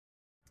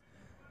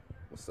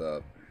What's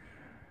up?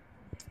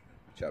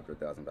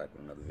 ChapterUh000 back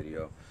with another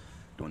video.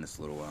 Doing this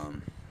little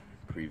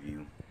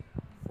preview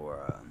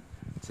for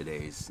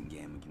today's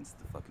game against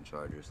the fucking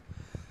Chargers.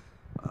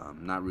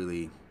 Not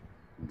really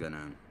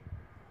gonna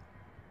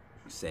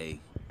say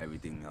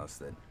everything else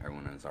that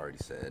everyone has already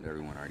said.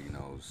 Everyone already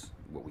knows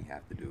what we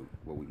have to do,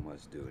 what we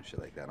must do, and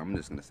shit like that. I'm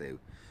just gonna say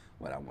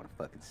what I want to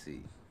fucking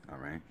see. All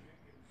right.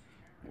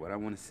 What I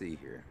want to see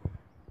here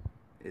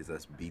is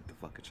us beat the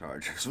fucking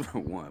Chargers for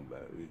one,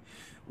 but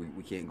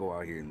we can't go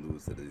out here and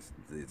lose to these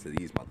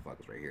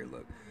motherfuckers right here.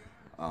 Look,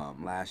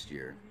 last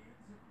year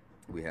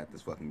we had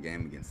this fucking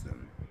game against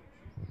them,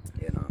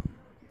 and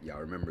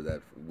y'all remember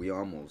that we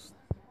almost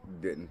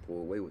didn't pull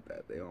away with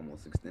that. They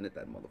almost extended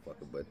that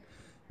motherfucker, but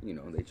you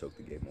know they choked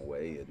the game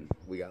away, and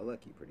we got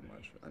lucky pretty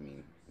much. I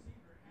mean,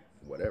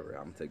 whatever.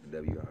 I'm gonna take the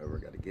W however I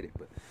got to get it,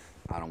 but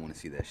I don't want to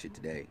see that shit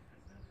today.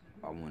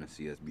 I want to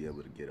see us be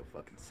able to get a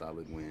fucking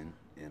solid win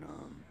and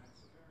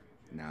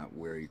not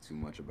worry too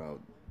much about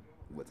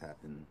what's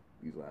happened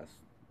these last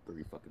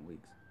 3 fucking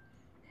weeks.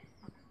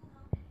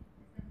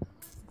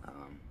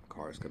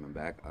 Carr's coming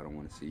back. I don't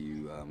want to see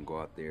you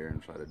go out there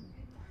and try to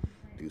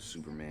do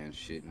Superman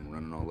shit and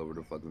running all over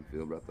the fucking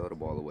field, bro. Throw the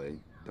ball away.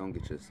 Don't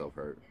get yourself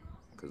hurt,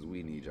 because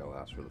we need your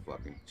ass for the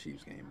fucking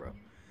Chiefs game, bro.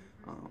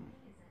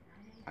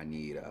 I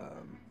need,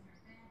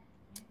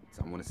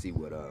 so I want to see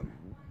what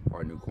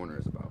our new corner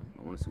is about.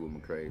 I want to see what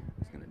McCray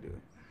is going to do.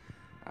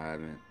 I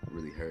haven't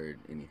really heard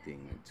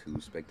anything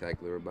too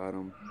spectacular about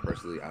him.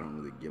 Personally, I don't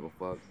really give a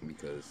fuck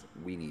because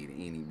we need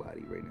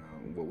anybody right now.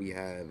 What we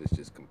have is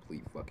just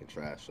complete fucking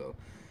trash, so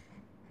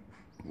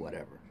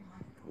whatever,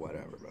 bro.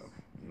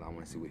 I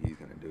want to see what he's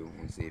going to do. I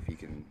want to see if he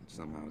can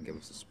somehow give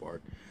us a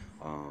spark.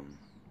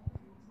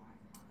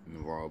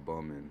 Navarro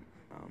Bowman,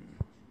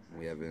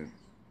 we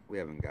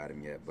haven't got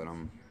him yet, but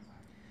I'm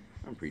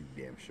pretty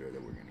damn sure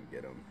that we're going to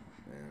get him,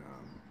 and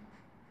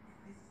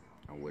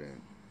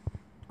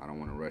I don't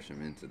want to rush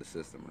him into the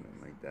system or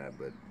anything like that,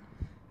 but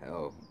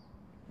hell,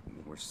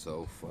 we're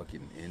so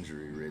fucking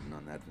injury ridden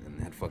in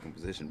that fucking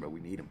position, but we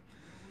need him.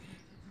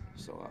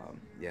 So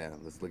yeah,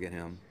 let's look at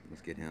him.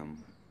 Let's get him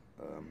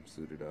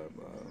suited up.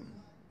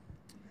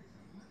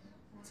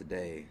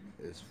 Today,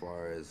 as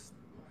far as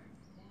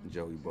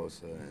Joey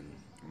Bosa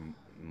and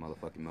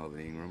motherfucking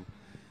Melvin Ingram,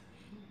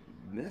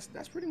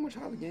 that's pretty much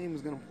how the game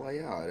is gonna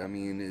play out. I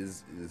mean,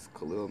 is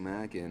Khalil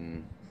Mack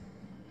and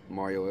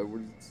Mario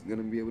Edwards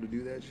gonna be able to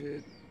do that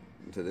shit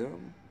to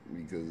them?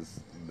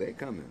 Because they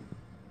coming,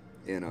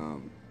 and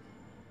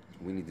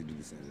we need to do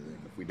the same thing.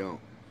 If we don't,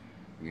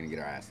 we're gonna get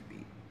our ass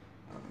beat.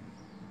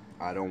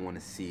 I don't want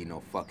to see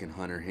no fucking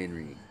Hunter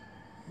Henry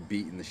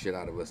beating the shit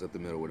out of us up the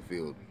middle of the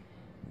field.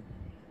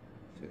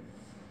 Shit.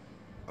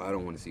 I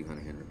don't want to see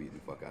Hunter Henry beating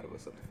the fuck out of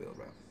us up the field,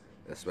 bro.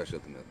 Especially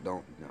up the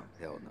middle.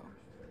 Hell no.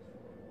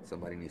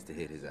 Somebody needs to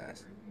hit his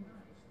ass.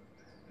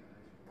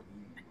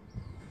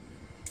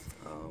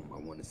 I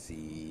want to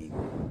see.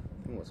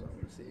 What else I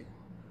want to see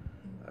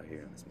out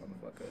here in this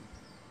motherfucker?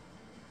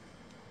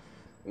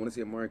 I want to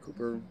see Amari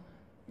Cooper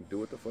do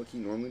what the fuck he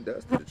normally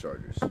does to the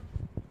Chargers,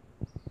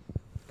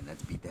 and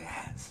that's beat their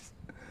ass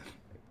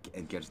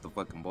and catch the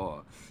fucking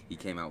ball. He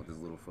came out with this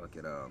little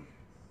fucking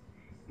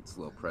this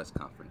little press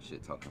conference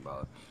shit talking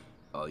about,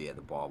 oh yeah,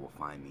 the ball will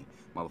find me.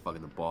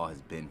 Motherfucker, the ball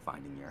has been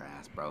finding your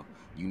ass, bro.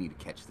 You need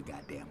to catch the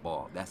goddamn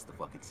ball. That's the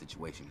fucking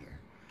situation here.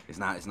 It's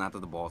not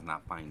that the ball's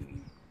not finding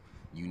you.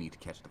 You need to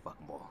catch the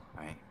fucking ball,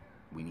 alright?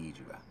 We need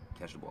you, bro.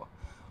 Catch the ball.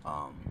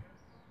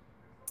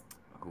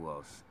 Who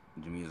else?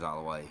 Jimmy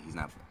Zalaway, he's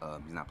not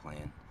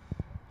playing.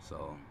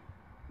 So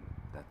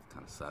that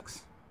kind of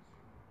sucks.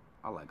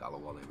 I like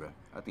Alawale, bro.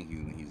 I think he's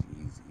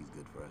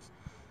good for us.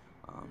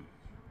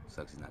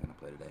 Sucks he's not gonna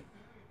play today.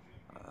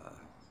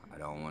 I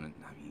don't want to.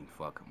 I mean,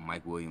 fuck.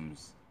 Mike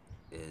Williams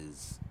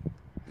is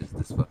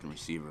this fucking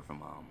receiver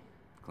from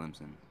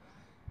Clemson,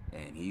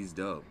 and he's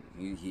dope.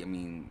 He's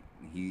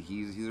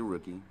a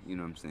rookie. You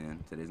know what I'm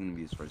saying? Today's gonna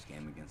be his first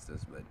game against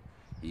us, but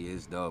he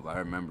is dope. I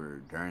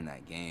remember during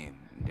that game,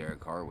 Derek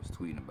Carr was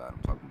tweeting about him,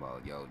 talking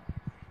about, yo,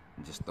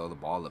 just throw the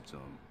ball up to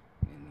him,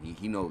 and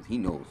he knows.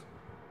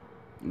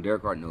 And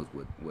Derek Carr knows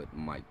what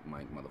Mike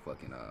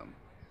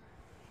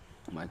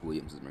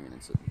Williams is bringing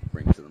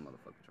to the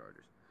motherfucking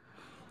Chargers.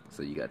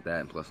 So you got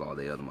that, and plus all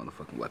the other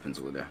motherfucking weapons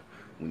over there.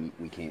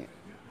 We can't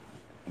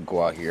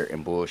go out here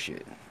and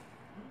bullshit.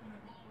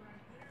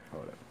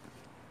 Hold up.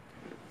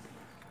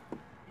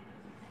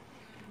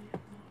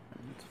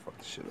 Let's fuck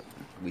this shit up.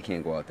 We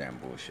can't go out there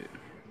and bullshit.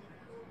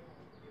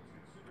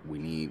 We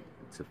need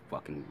to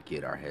fucking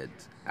get our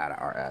heads out of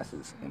our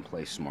asses and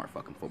play smart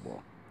fucking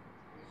football.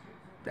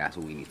 That's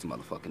what we need to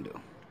motherfucking do.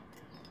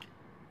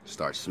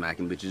 Start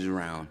smacking bitches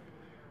around,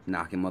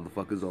 knocking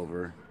motherfuckers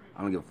over.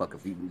 I don't give a fuck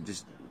if you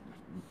just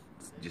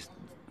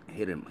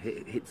hit him,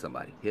 hit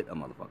somebody, hit a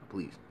motherfucker,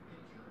 please.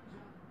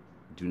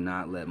 Do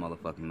not let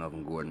motherfucking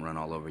Melvin Gordon run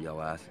all over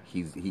your ass.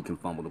 He can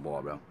fumble the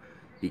ball, bro.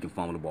 He can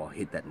fumble the ball.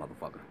 Hit that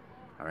motherfucker.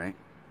 All right.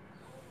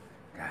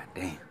 God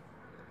damn.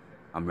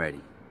 I'm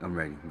ready.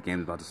 The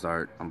game's about to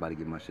start. I'm about to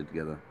get my shit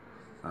together.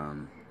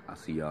 I'll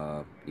see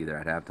y'all either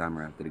at halftime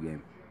or after the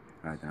game.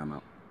 Alright, then I'm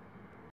out.